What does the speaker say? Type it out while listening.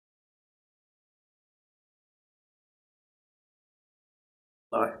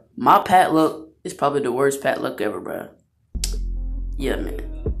Alright. My pack luck is probably the worst pack luck ever, bro. Yeah, man.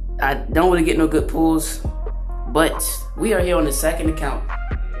 I don't really get no good pulls, but we are here on the second account.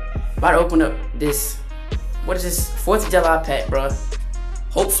 About to open up this, what is this, 4th of July pack, bro.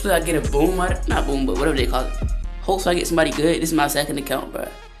 Hopefully I get a boom out of, not boom, but whatever they call it. Hopefully I get somebody good. This is my second account, bro.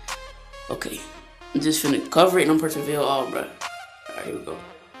 Okay. I'm just finna cover it and I'm pressing reveal all, bro. Alright, here we go.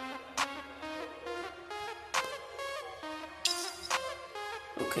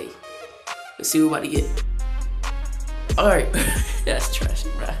 Okay. Let's see what we're about to get. Alright. That's trash,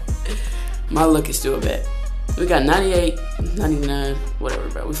 bro. My luck is still bad. We got 98, 99, whatever,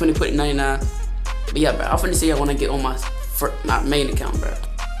 bro. We finna put it 99. But yeah, bro, I'm finna see I wanna get on my main account, bro.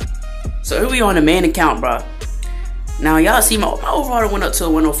 So here we on the main account, bro. Now y'all see my overall went up to a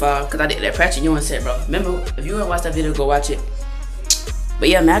 105 because I did that Patrick Ewing set, bro. Remember, if you haven't watched that video, go watch it. But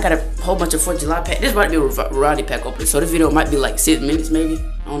yeah, man, I got a whole bunch of 4th of July pack. This might be a variety pack opening, so this video might be like 6 minutes, maybe.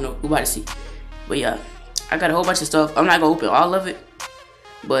 I don't know. We about to see. But yeah, I got a whole bunch of stuff. I'm not gonna open all of it,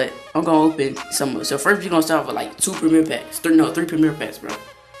 but I'm gonna open some. So first, we're gonna start with like 2 premier packs. 3 premier packs, bro.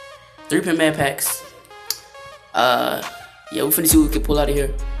 3 premier packs. Yeah, we finna see what we can pull out of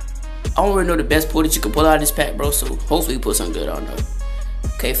here. I don't really know the best pull that you can pull out of this pack, bro. So hopefully we put something good on though.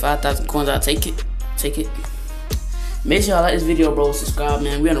 Okay, 5,000 coins. I'll take it. Take it. Make sure y'all like this video, bro. Subscribe,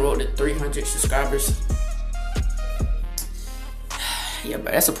 man. We on the road to 300 subscribers. Yeah,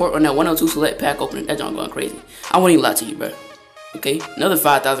 bro. That support on that 102 select pack opening. That junk going crazy. I won't even lie to you, bro. Okay, another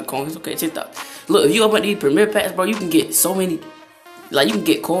 5,000 coins. Okay, 10,000. Look, if you open these premier packs, bro, you can get so many. Like you can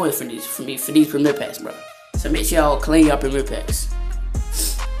get coins for these premier packs, bro. So make sure y'all claim y'all premier packs.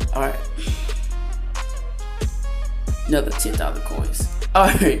 All right. Another 10,000 coins. All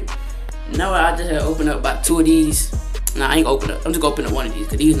right. Now I just had to open up about 2 of these. Nah, I ain't gonna open up. I'm just gonna open up 1 of these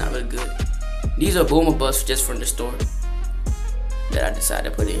because these not really good. These are boom or bust just from the store that I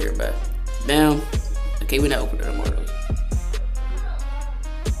decided to put in here, bro. Bam. Okay, we're not opening no more of those.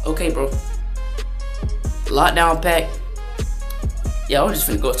 Okay, bro. Lockdown pack. Yeah, I'm just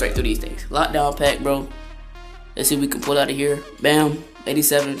finna go straight through these things. Lockdown pack, bro. Let's see if we can pull out of here. Bam.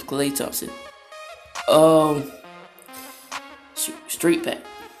 87 Klay Thompson. Street pack.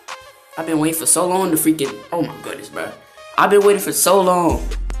 I've been waiting for so long to freaking. Oh my goodness, bro. I've been waiting for so long.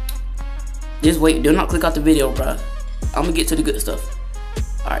 Just wait. Do not click out the video, bro. I'm gonna get to the good stuff.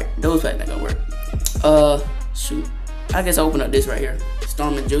 Alright, those packs not gonna work. Shoot. I guess I'll open up this right here.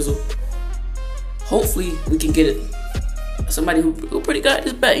 Storm and Jizzle. Hopefully, we can get it. Somebody who pretty good at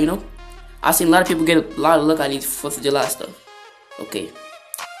this bet, you know. I've seen a lot of people get a lot of luck out of these 4th of July stuff. Okay.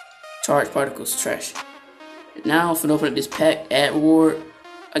 Charge particles, trash. Now I'm finna open up this pack, add reward,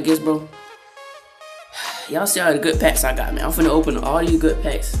 I guess, bro. Y'all see all the good packs I got, man. I'm finna open all these good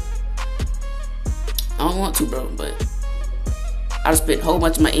packs. I don't want to, bro, but I spent a whole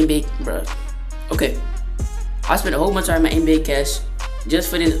bunch of my NBA, bro. Okay. I spent a whole bunch of my NBA cash just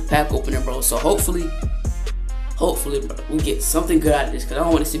for this pack opener, bro. So hopefully, bro, we get something good out of this. Because I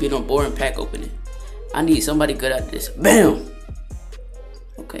don't want this to be no boring pack opening. I need somebody good out of this. Bam!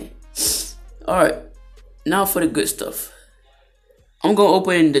 Okay. Alright. Now for the good stuff. I'm going to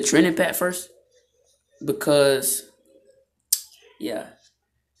open the trending pack first. Because, yeah.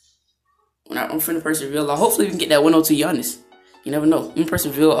 When I'm finna press reveal all, hopefully we can get that 102 Giannis. You never know. I'm going to press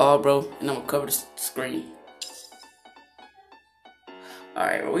reveal all, bro. And I'm going to cover the screen.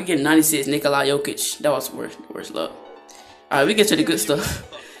 Alright, bro, we get 96 Nikola Jokic. That was worst luck. Alright, we get to the good stuff.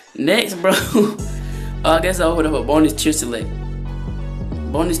 Next, bro. I guess I'll open up a bonus tier select.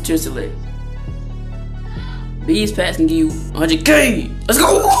 Bonus tier select. These packs can give you 100K. Let's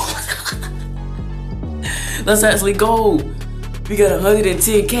go. Let's actually go. We got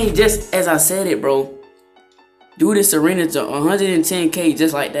 110K just as I said it, bro. Do this arena to 110K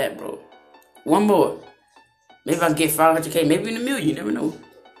just like that, bro. One more. Maybe I can get 500K, maybe in a million, you never know.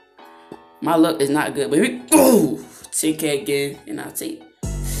 My luck is not good, but here we go. 10K again, and I'll take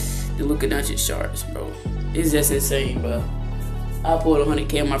the Luka Doncic shards, bro. It's just insane, bro. I pulled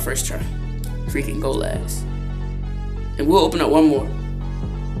 100K on my first try. Freaking go last. And we'll open up one more.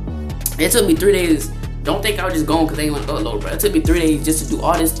 It took me 3 days. Don't think I was just going because they ain't want to upload, bro. It took me 3 days just to do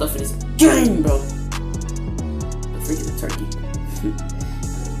all this stuff in this game, bro. Freaking the turkey.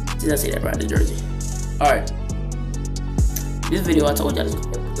 Did I say that right? The jersey. Alright. This video, I told y'all, it's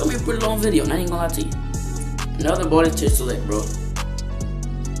gonna be a pretty long video, and I ain't gonna lie to you. Another bonus tier select, bro.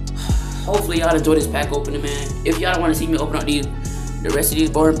 Hopefully y'all enjoy this pack opening, man. If y'all want to see me open up the rest of these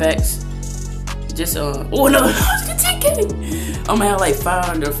boring packs, just oh no, 10K. I'm gonna have like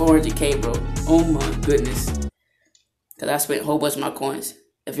 500 or 400K, bro. Oh my goodness. Cause I spent a whole bunch of my coins.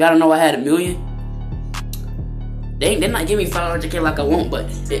 If y'all don't know I had $1 million, They're not giving me 500K like I want, but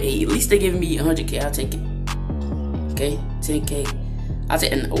at least they giving me 100K. I'll take it. Okay, 10K. I'll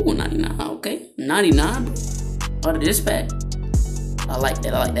take it. Oh, 99. Okay, 99 out of this pack. I like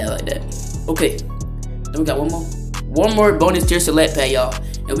that. I like that. I like that. Okay, then we got one more. One more bonus tier select pack, y'all,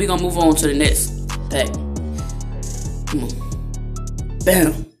 and we gonna move on to the next pack. Come on.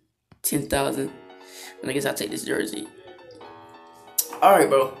 Bam. 10,000. And I guess I'll take this jersey. Alright,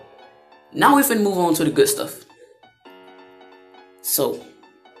 bro. Now we finna move on to the good stuff. So,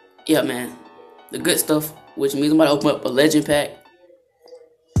 yeah, man. The good stuff, which means I'm about to open up a legend pack.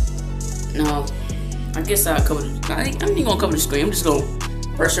 Now, I guess I'll cover the, I ain't gonna cover the screen. I'm just gonna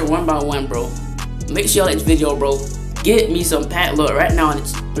pressure one by one, bro. Make sure y'all like this video, bro. Get me some pack luck right now, and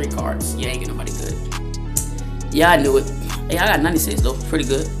it's 3 cards. Yeah, ain't get nobody good. Yeah, I knew it. Hey, I got 96 though. Pretty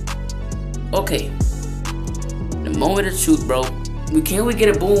good. Okay. The moment of truth, bro. Can we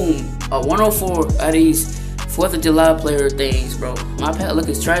get a boom? A 104 out of these 4th of July player things, bro. My pack look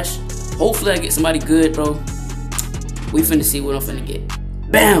is trash. Hopefully I get somebody good, bro. We finna see what I'm finna get.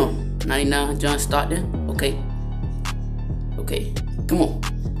 Bam! 99, John Stockton. Okay. Okay. Come on.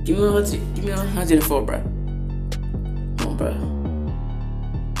 Give me 100. Give me 104, bro. Come on, bro.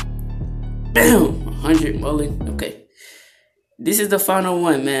 Bam! 100 Mullen. Okay. This is the final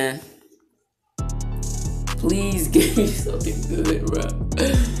one, man. Please give me something good, bro.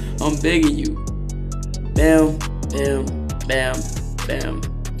 I'm begging you. Bam, bam, bam, bam.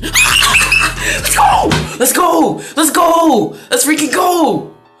 Let's go! Let's go! Let's go! Let's freaking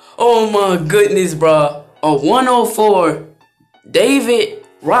go! Oh my goodness, bro. A 104 David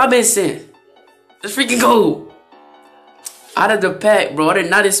Robinson. Let's freaking go! Out of the pack, bro. I did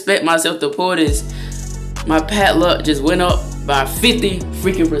not expect myself to pull this. My pack luck just went up by 50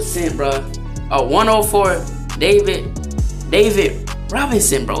 freaking %, bro. A 104 David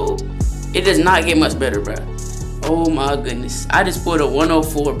Robinson, bro. It does not get much better, bro. Oh my goodness. I just pulled a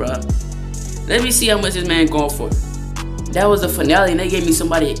 104, bro. Let me see how much this man going for. That was the finale and they gave me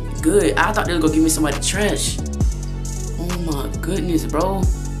somebody good. I thought they was gonna give me somebody trash. Oh my goodness, bro.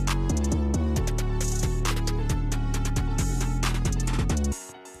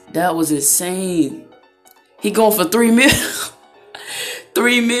 That was insane. He going for 3 mil.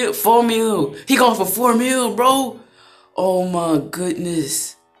 3 mil, 4 mil. He going for 4 mil, bro. Oh my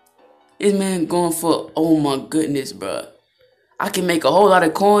goodness. This man going for, oh my goodness, bro. I can make a whole lot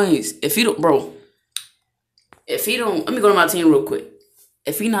of coins. If he don't, bro. If he don't, let me go to my team real quick.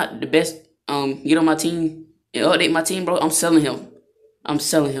 If he not the best, get on my team and update my team, bro, I'm selling him. I'm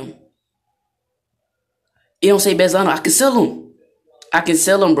selling him. He don't say Bezano. I can sell him. I can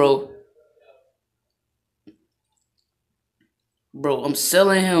sell him, bro. Bro, I'm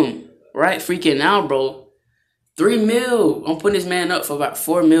selling him right freaking now, bro. 3 mil. I'm putting this man up for about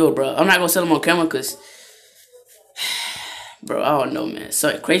 4 mil, bro. I'm not gonna sell him on camera because, bro, I don't know, man.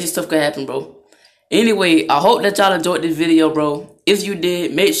 Sorry, crazy stuff could happen, bro. Anyway, I hope that y'all enjoyed this video, bro. If you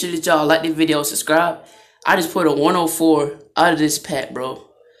did, make sure that y'all like the video, subscribe. I just put a 104 out of this pack, bro.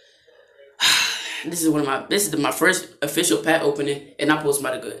 This is my first official pack opening, and I pulled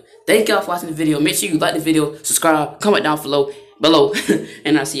somebody good. Thank y'all for watching the video. Make sure you like the video, subscribe, comment down below,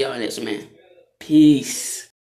 and I'll see y'all next, man. Peace.